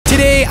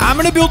I'm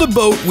gonna build a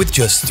boat with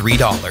just $3.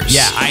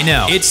 Yeah, I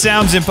know. It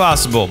sounds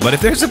impossible, but if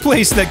there's a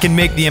place that can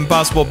make the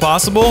impossible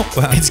possible,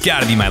 well, it's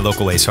gotta be my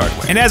local Ace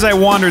Hardware. And as I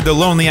wandered the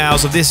lonely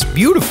aisles of this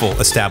beautiful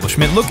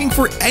establishment looking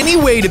for any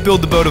way to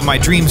build the boat of my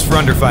dreams for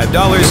under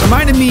 $5,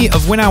 reminded me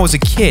of when I was a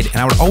kid and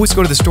I would always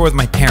go to the store with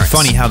my parents.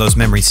 Funny how those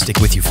memories stick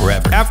with you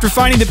forever. After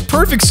finding the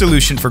perfect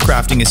solution for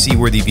crafting a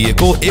seaworthy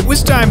vehicle, it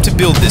was time to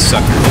build this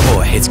sucker.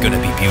 Boy, it's gonna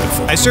be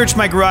beautiful. I searched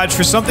my garage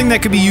for something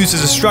that could be used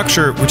as a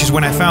structure, which is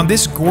when I found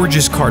this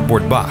gorgeous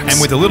cardboard box. And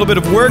with a little bit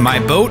of work, my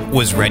boat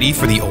was ready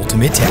for the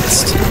ultimate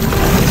test.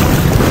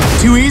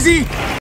 Too easy?